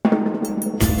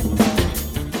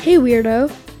Hey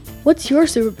weirdo, what's your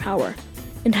superpower?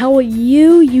 And how will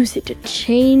you use it to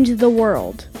change the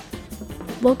world?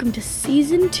 Welcome to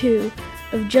Season 2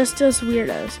 of Just Us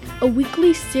Weirdos, a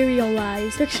weekly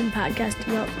serialized fiction podcast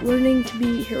about learning to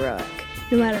be heroic,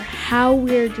 no matter how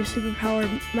weird your superpower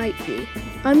might be.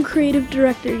 I'm creative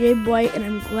director Gabe White, and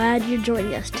I'm glad you're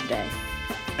joining us today.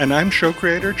 And I'm show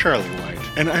creator Charlie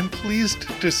White, and I'm pleased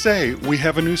to say we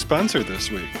have a new sponsor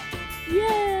this week.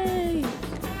 Yay!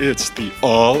 It's the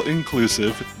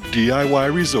all-inclusive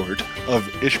DIY resort of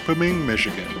Ishpeming,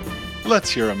 Michigan. Let's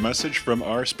hear a message from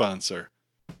our sponsor.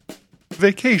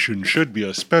 Vacation should be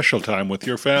a special time with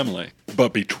your family,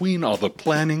 but between all the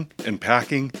planning and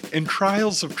packing and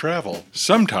trials of travel,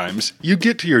 sometimes you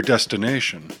get to your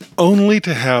destination only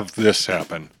to have this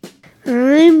happen.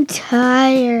 I'm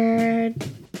tired.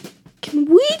 Can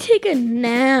we take a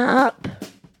nap?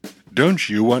 Don't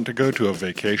you want to go to a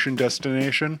vacation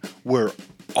destination where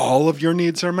all of your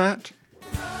needs are met?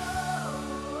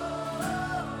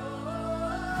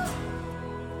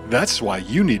 That's why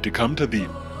you need to come to the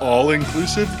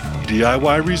all-inclusive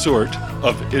DIY resort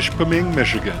of Ishpeming,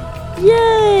 Michigan.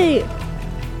 Yay!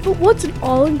 But what's an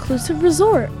all-inclusive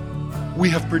resort? We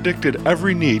have predicted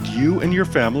every need you and your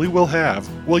family will have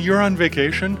while you're on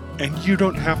vacation, and you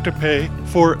don't have to pay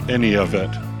for any of it.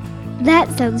 That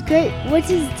sounds great. What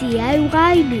does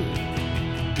DIY mean?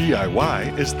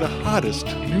 DIY is the hottest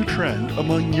new trend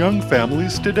among young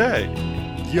families today.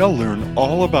 You'll learn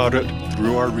all about it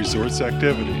through our resort's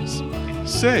activities.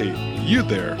 Say, you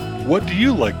there, what do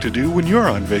you like to do when you're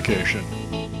on vacation?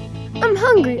 I'm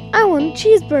hungry. I want a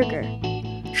cheeseburger.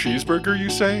 Cheeseburger,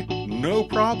 you say? No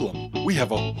problem. We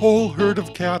have a whole herd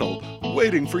of cattle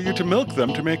waiting for you to milk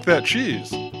them to make that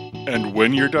cheese. And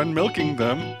when you're done milking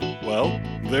them, well,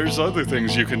 there's other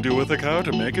things you can do with a cow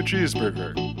to make a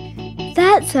cheeseburger.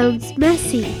 That sounds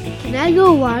messy. Can I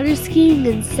go water skiing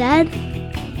instead?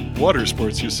 Water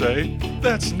sports, you say?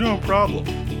 That's no problem.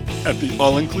 At the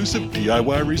all-inclusive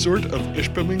DIY resort of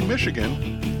Ishpeming,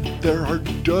 Michigan, there are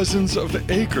dozens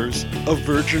of acres of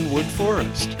virgin wood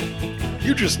forest.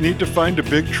 You just need to find a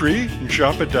big tree and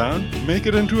chop it down, make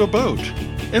it into a boat.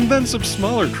 And then some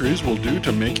smaller trees will do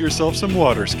to make yourself some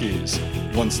water skis.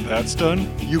 Once that's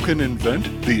done, you can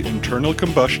invent the internal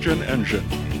combustion engine.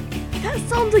 That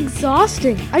sounds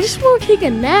exhausting. I just want to take a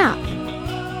nap.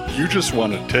 You just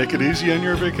want to take it easy on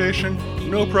your vacation?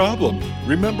 No problem.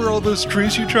 Remember all those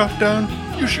trees you chopped down?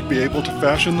 You should be able to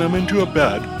fashion them into a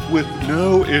bed with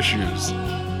no issues.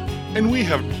 And we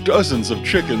have dozens of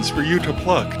chickens for you to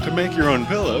pluck to make your own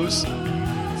pillows.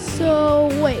 So,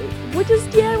 wait, what does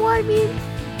DIY mean?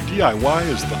 DIY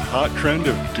is the hot trend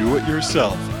of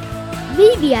do-it-yourself.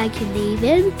 Maybe I can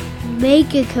even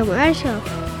make a commercial.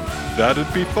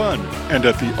 That'd be fun. And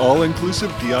at the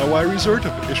all-inclusive DIY resort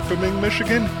of Ishpeming,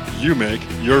 Michigan, you make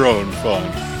your own fun.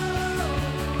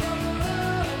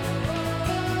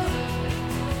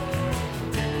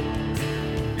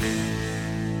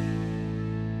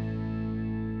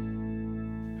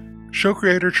 Show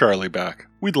creator Charlie back.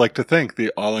 We'd like to thank the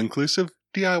all-inclusive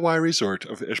DIY resort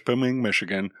of Ishpeming,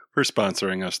 Michigan for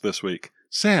sponsoring us this week.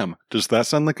 Sam, does that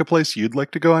sound like a place you'd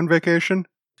like to go on vacation?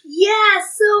 Yeah,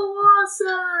 so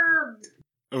awesome!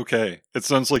 Okay, it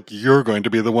sounds like you're going to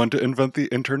be the one to invent the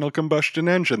internal combustion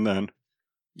engine then.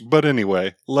 But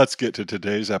anyway, let's get to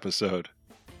today's episode.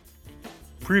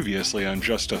 Previously on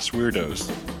Just Us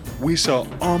Weirdos, we saw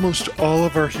almost all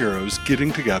of our heroes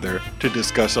getting together to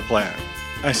discuss a plan.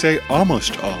 I say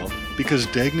almost all because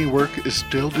Dagny Work is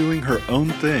still doing her own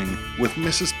thing with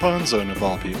Mrs. Ponzone of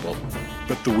all people.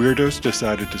 But the weirdos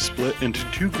decided to split into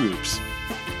two groups,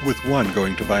 with one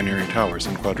going to Binary Towers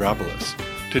in Quadropolis.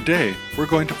 Today, we're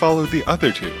going to follow the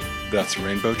other two, that's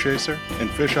Rainbow Chaser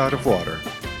and Fish Out of Water,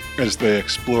 as they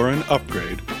explore and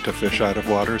upgrade to Fish Out of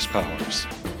Water's powers.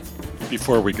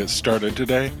 Before we get started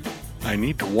today, I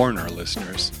need to warn our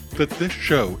listeners that this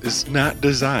show is not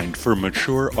designed for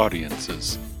mature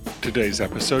audiences. Today's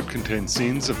episode contains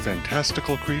scenes of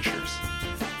fantastical creatures,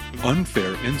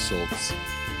 unfair insults,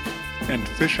 and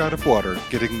fish out of water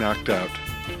getting knocked out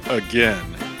again.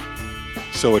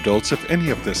 So adults, if any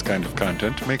of this kind of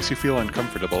content makes you feel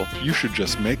uncomfortable, you should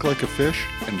just make like a fish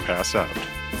and pass out.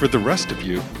 For the rest of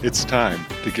you, it's time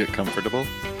to get comfortable,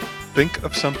 think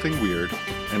of something weird,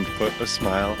 and put a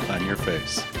smile on your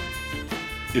face.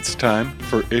 It's time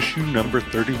for issue number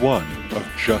 31 of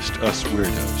Just Us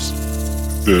Weirdos.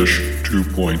 Fish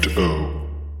 2.0.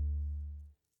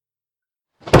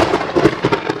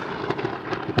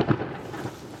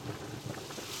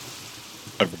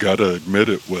 I've gotta admit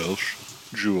it, Welsh,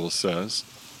 Jules says.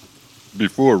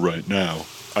 Before right now,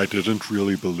 I didn't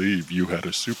really believe you had a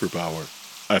superpower.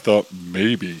 I thought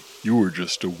maybe You were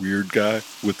just a weird guy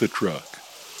with a truck.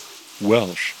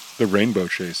 Welsh, the rainbow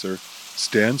chaser,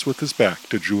 stands with his back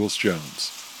to Jules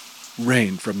Jones.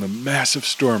 Rain from the massive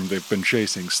storm they've been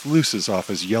chasing sluices off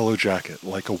his yellow jacket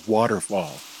like a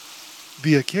waterfall.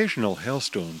 The occasional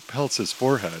hailstone pelts his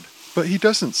forehead, but he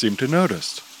doesn't seem to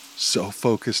notice. So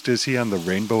focused is he on the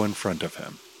rainbow in front of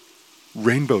him.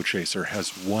 Rainbow Chaser has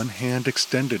one hand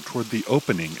extended toward the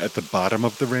opening at the bottom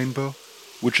of the rainbow,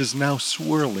 which is now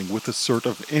swirling with a sort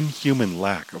of inhuman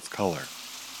lack of color.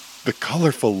 The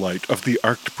colorful light of the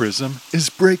arced prism is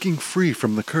breaking free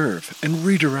from the curve and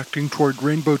redirecting toward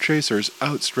Rainbow Chaser's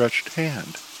outstretched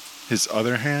hand. His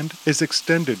other hand is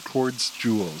extended towards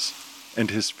Jules,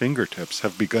 and his fingertips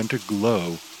have begun to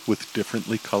glow with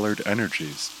differently colored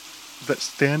energies that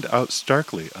stand out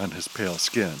starkly on his pale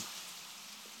skin.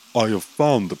 I have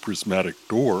found the prismatic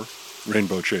door,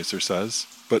 Rainbow Chaser says,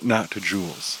 but not to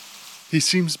Jules. He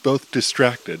seems both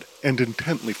distracted and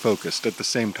intently focused at the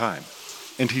same time,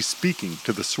 and he's speaking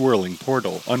to the swirling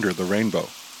portal under the rainbow.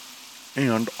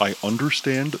 And I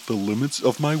understand the limits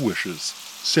of my wishes.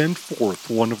 Send forth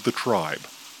one of the tribe.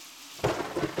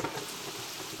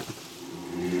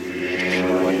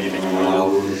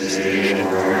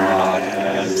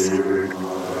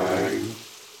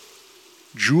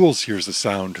 Jules hears a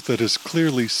sound that is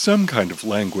clearly some kind of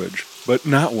language, but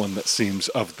not one that seems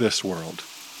of this world.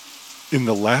 In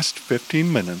the last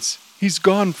 15 minutes, he's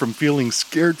gone from feeling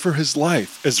scared for his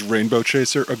life as Rainbow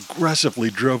Chaser aggressively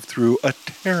drove through a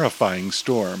terrifying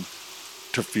storm,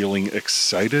 to feeling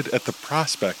excited at the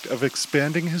prospect of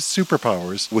expanding his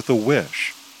superpowers with a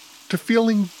wish, to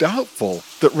feeling doubtful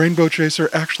that Rainbow Chaser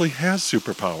actually has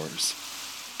superpowers.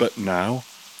 But now,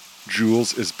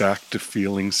 Jules is back to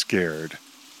feeling scared.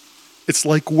 It's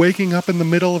like waking up in the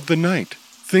middle of the night,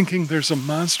 thinking there's a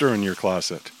monster in your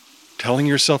closet, telling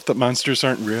yourself that monsters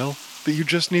aren't real, that you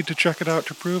just need to check it out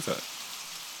to prove it.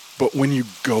 But when you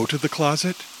go to the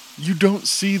closet, you don't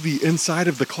see the inside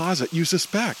of the closet you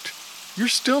suspect. You're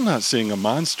still not seeing a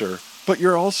monster, but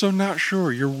you're also not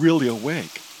sure you're really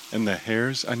awake, and the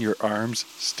hairs on your arms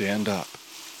stand up.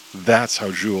 That's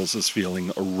how Jules is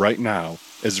feeling right now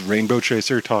as Rainbow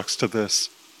Chaser talks to this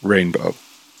rainbow.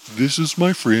 This is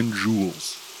my friend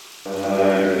Jules.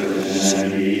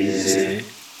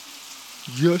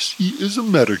 Yes, he is a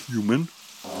metahuman.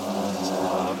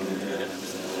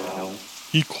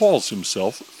 He calls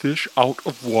himself Fish Out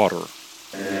of Water.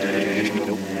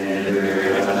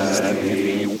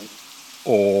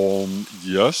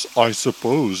 Yes, I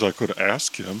suppose I could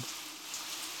ask him.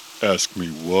 Ask me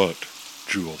what?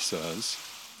 Jules says.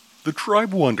 The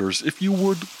tribe wonders if you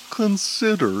would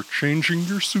consider changing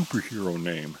your superhero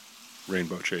name,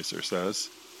 Rainbow Chaser says.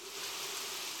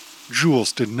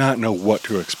 Jules did not know what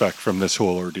to expect from this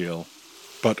whole ordeal,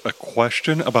 but a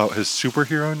question about his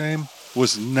superhero name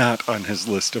was not on his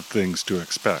list of things to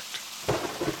expect.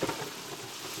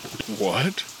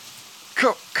 What?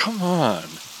 Come on.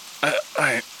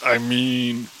 I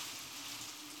mean...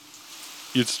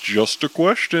 It's just a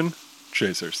question,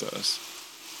 Chaser says.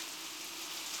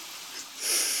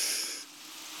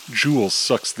 Jules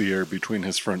sucks the air between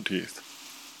his front teeth.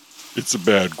 It's a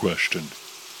bad question.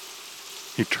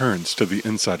 He turns to the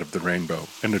inside of the rainbow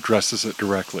and addresses it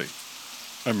directly.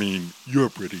 I mean, you're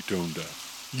pretty tone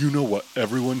deaf. You know what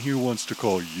everyone here wants to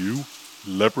call you?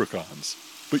 Leprechauns.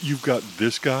 But you've got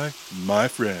this guy, my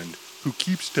friend, who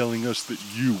keeps telling us that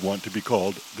you want to be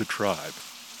called the tribe.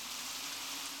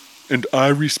 And I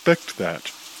respect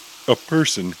that. A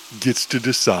person gets to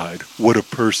decide what a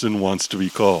person wants to be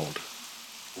called.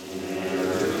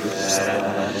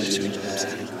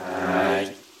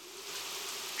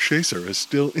 Chaser is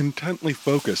still intently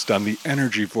focused on the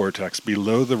energy vortex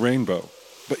below the rainbow,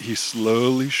 but he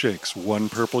slowly shakes one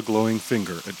purple glowing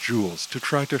finger at Jules to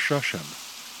try to shush him.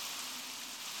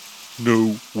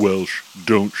 No, Welsh,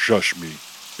 don't shush me.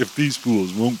 If these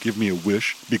fools won't give me a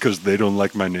wish because they don't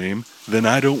like my name, then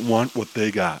I don't want what they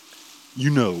got. You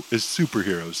know, as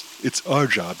superheroes, it's our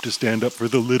job to stand up for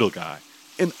the little guy,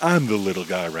 and I'm the little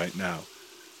guy right now.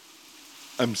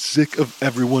 I'm sick of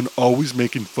everyone always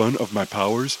making fun of my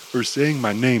powers or saying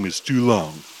my name is too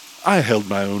long. I held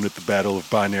my own at the Battle of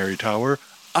Binary Tower.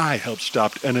 I helped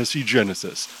stop NSC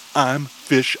Genesis. I'm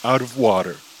Fish Out of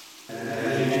Water.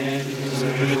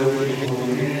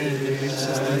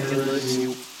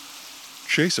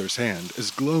 Chaser's hand is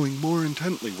glowing more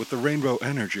intently with the rainbow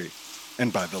energy,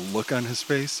 and by the look on his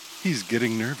face, he's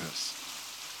getting nervous.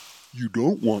 You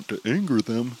don't want to anger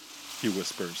them, he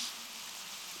whispers.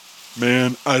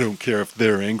 Man, I don't care if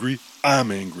they're angry.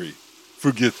 I'm angry.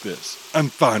 Forget this. I'm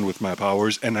fine with my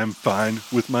powers, and I'm fine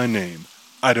with my name.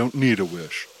 I don't need a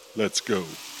wish. Let's go.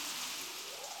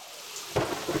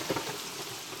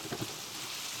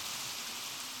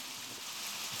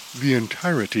 The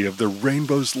entirety of the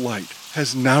rainbow's light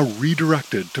has now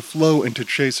redirected to flow into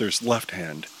Chaser's left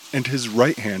hand, and his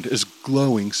right hand is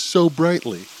glowing so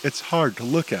brightly it's hard to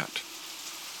look at.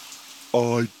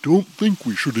 "I don't think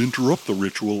we should interrupt the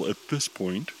ritual at this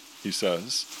point," he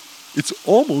says. "It's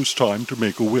almost time to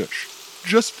make a wish.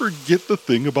 Just forget the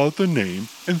thing about the name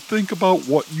and think about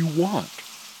what you want."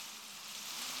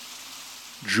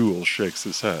 Jules shakes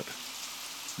his head.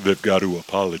 "They've got to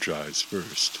apologize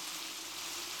first."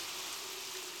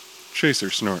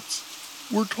 Chaser snorts.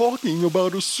 "We're talking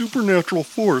about a supernatural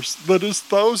force that is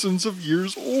thousands of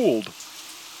years old."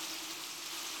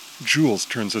 Jules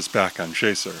turns his back on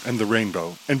Chaser and the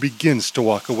rainbow and begins to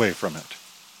walk away from it.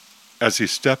 As he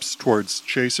steps towards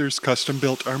Chaser's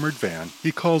custom-built armored van,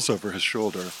 he calls over his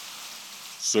shoulder.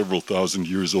 "Several thousand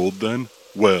years old, then?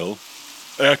 Well,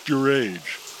 act your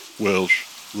age. Welsh,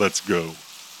 let's go."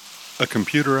 A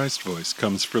computerized voice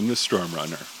comes from the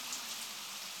Stormrunner.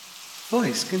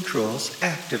 "Voice controls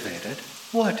activated.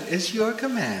 What is your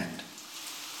command?"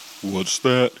 "What's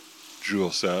that?"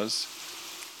 Jules says.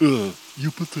 You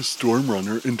put the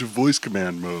Stormrunner into voice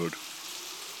command mode."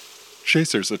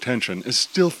 Chaser's attention is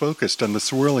still focused on the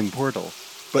swirling portal,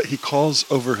 but he calls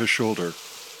over his shoulder.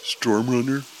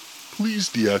 "Stormrunner, please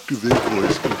deactivate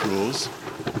voice controls."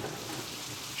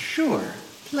 "Sure.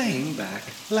 Playing back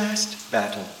last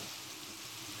battle."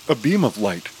 A beam of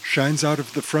light shines out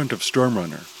of the front of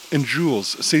Stormrunner, and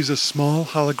Jules sees a small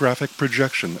holographic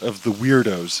projection of the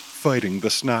weirdos fighting the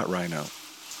Snot Rhino.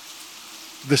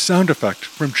 The sound effect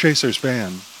from Chaser's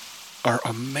van are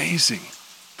amazing.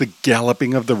 The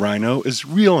galloping of the rhino is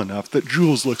real enough that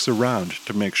Jules looks around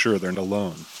to make sure they're not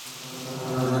alone.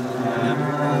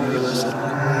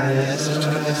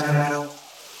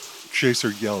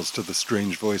 Chaser yells to the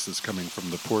strange voices coming from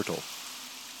the portal.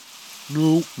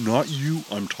 "No, not you.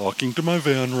 I'm talking to my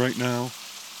van right now."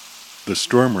 The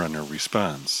Stormrunner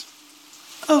responds.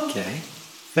 "Okay.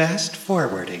 Fast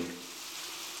forwarding."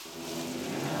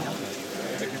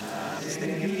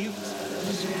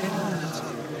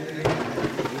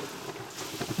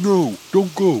 "No,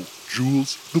 don't go.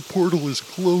 Jules, the portal is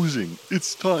closing.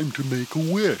 It's time to make a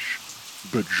wish."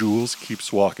 But Jules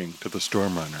keeps walking to the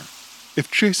Stormrunner.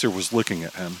 If Chaser was looking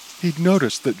at him, he'd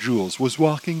notice that Jules was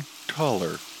walking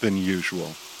taller than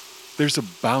usual. There's a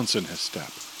bounce in his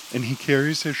step, and he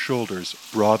carries his shoulders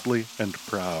broadly and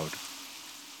proud.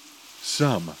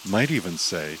 Some might even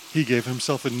say he gave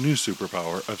himself a new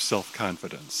superpower of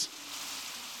self-confidence.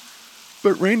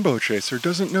 But Rainbow Chaser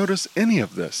doesn't notice any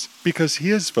of this because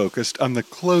he is focused on the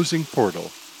closing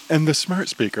portal and the smart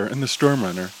speaker in the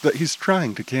Stormrunner that he's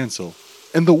trying to cancel,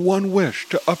 and the one wish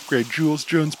to upgrade Jules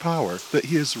Jones' power that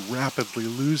he is rapidly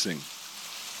losing.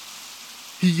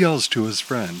 He yells to his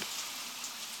friend,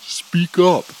 "Speak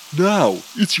up, now!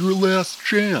 It's your last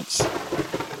chance!"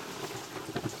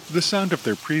 The sound of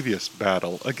their previous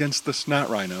battle against the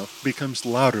Snot Rhino becomes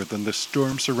louder than the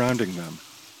storm surrounding them.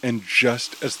 And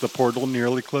just as the portal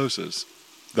nearly closes,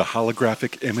 the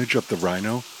holographic image of the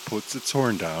rhino puts its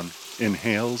horn down,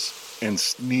 inhales, and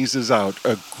sneezes out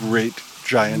a great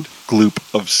giant gloop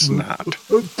of snot.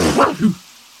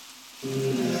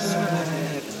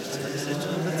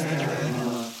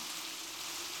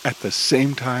 At the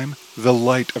same time, the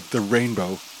light of the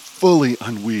rainbow fully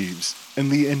unweaves,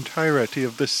 and the entirety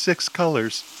of the 6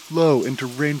 colors flow into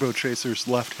Rainbow Chaser's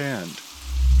left hand.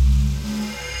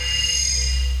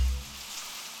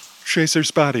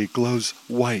 Chaser's body glows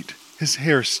white, his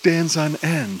hair stands on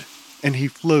end, and he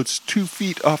floats 2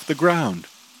 feet off the ground.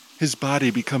 His body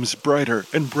becomes brighter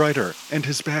and brighter, and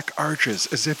his back arches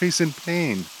as if he's in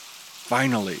pain.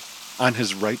 Finally, on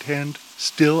his right hand,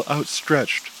 still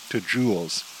outstretched to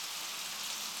Jules.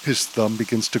 His thumb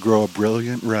begins to grow a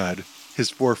brilliant red, his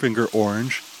forefinger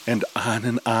orange, and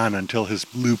on until his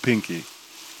blue pinky.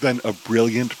 Then a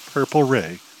brilliant purple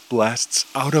ray blasts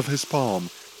out of his palm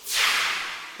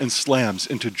and slams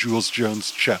into Jules Jones'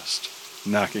 chest,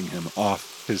 knocking him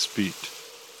off his feet.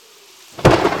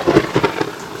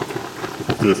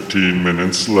 15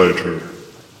 minutes later.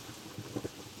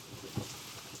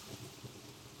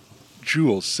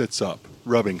 Jules sits up,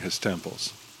 rubbing his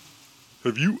temples.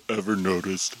 "Have you ever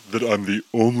noticed that I'm the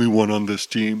only one on this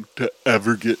team to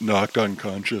ever get knocked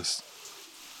unconscious?"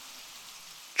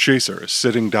 Chaser is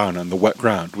sitting down on the wet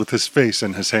ground with his face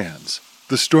in his hands.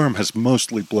 The storm has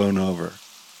mostly blown over.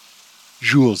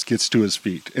 Jules gets to his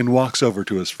feet and walks over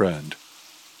to his friend.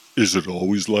 "Is it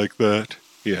always like that?"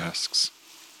 he asks.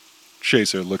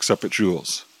 Chaser looks up at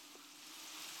Jules.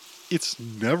 "It's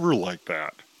never like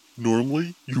that.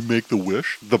 Normally, you make the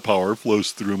wish, the power flows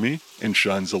through me, and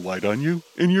shines a light on you,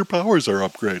 and your powers are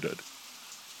upgraded."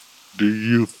 Do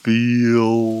you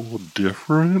feel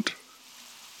different?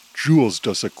 Jules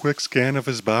does a quick scan of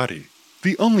his body.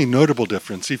 The only notable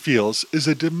difference he feels is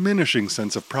a diminishing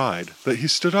sense of pride that he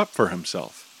stood up for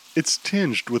himself. It's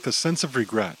tinged with a sense of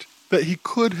regret that he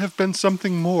could have been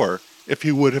something more if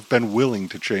he would have been willing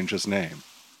to change his name.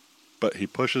 But he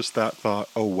pushes that thought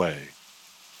away.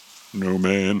 No,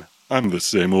 man, I'm the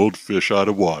same old fish out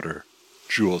of water,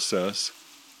 Jules says.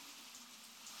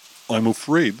 I'm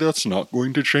afraid that's not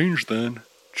going to change then,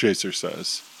 Chaser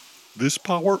says. This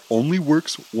power only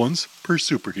works once per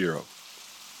superhero.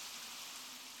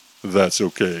 That's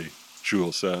okay,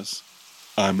 Jules says.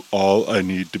 I'm all I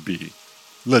need to be.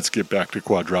 Let's get back to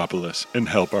Quadropolis and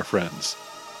help our friends.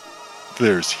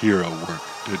 There's hero work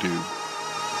to do.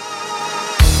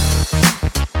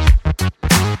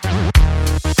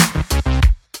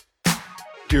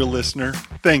 Dear listener,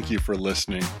 thank you for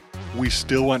listening. We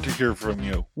still want to hear from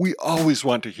you. We always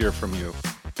want to hear from you.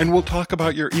 And we'll talk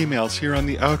about your emails here on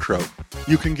the outro.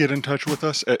 You can get in touch with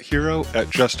us at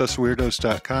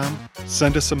hero@justusweirdos.com.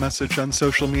 Send us a message on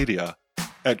social media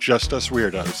at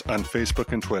justusweirdos on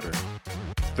Facebook and Twitter.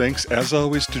 Thanks as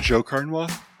always to Joe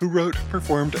Carnwath, who wrote,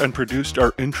 performed, and produced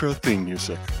our intro theme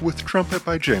music with trumpet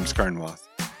by James Carnwath.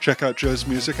 Check out Joe's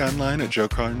music online at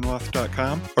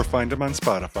joecarnwath.com or find him on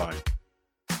Spotify.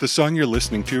 The song you're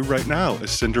listening to right now is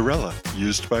Cinderella,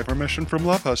 used by permission from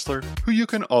Love Hustler, who you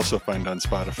can also find on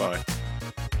Spotify.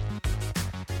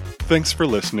 Thanks for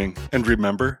listening, and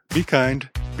remember, be kind,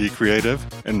 be creative,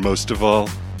 and most of all,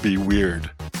 be weird.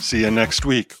 See you next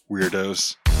week,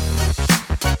 weirdos.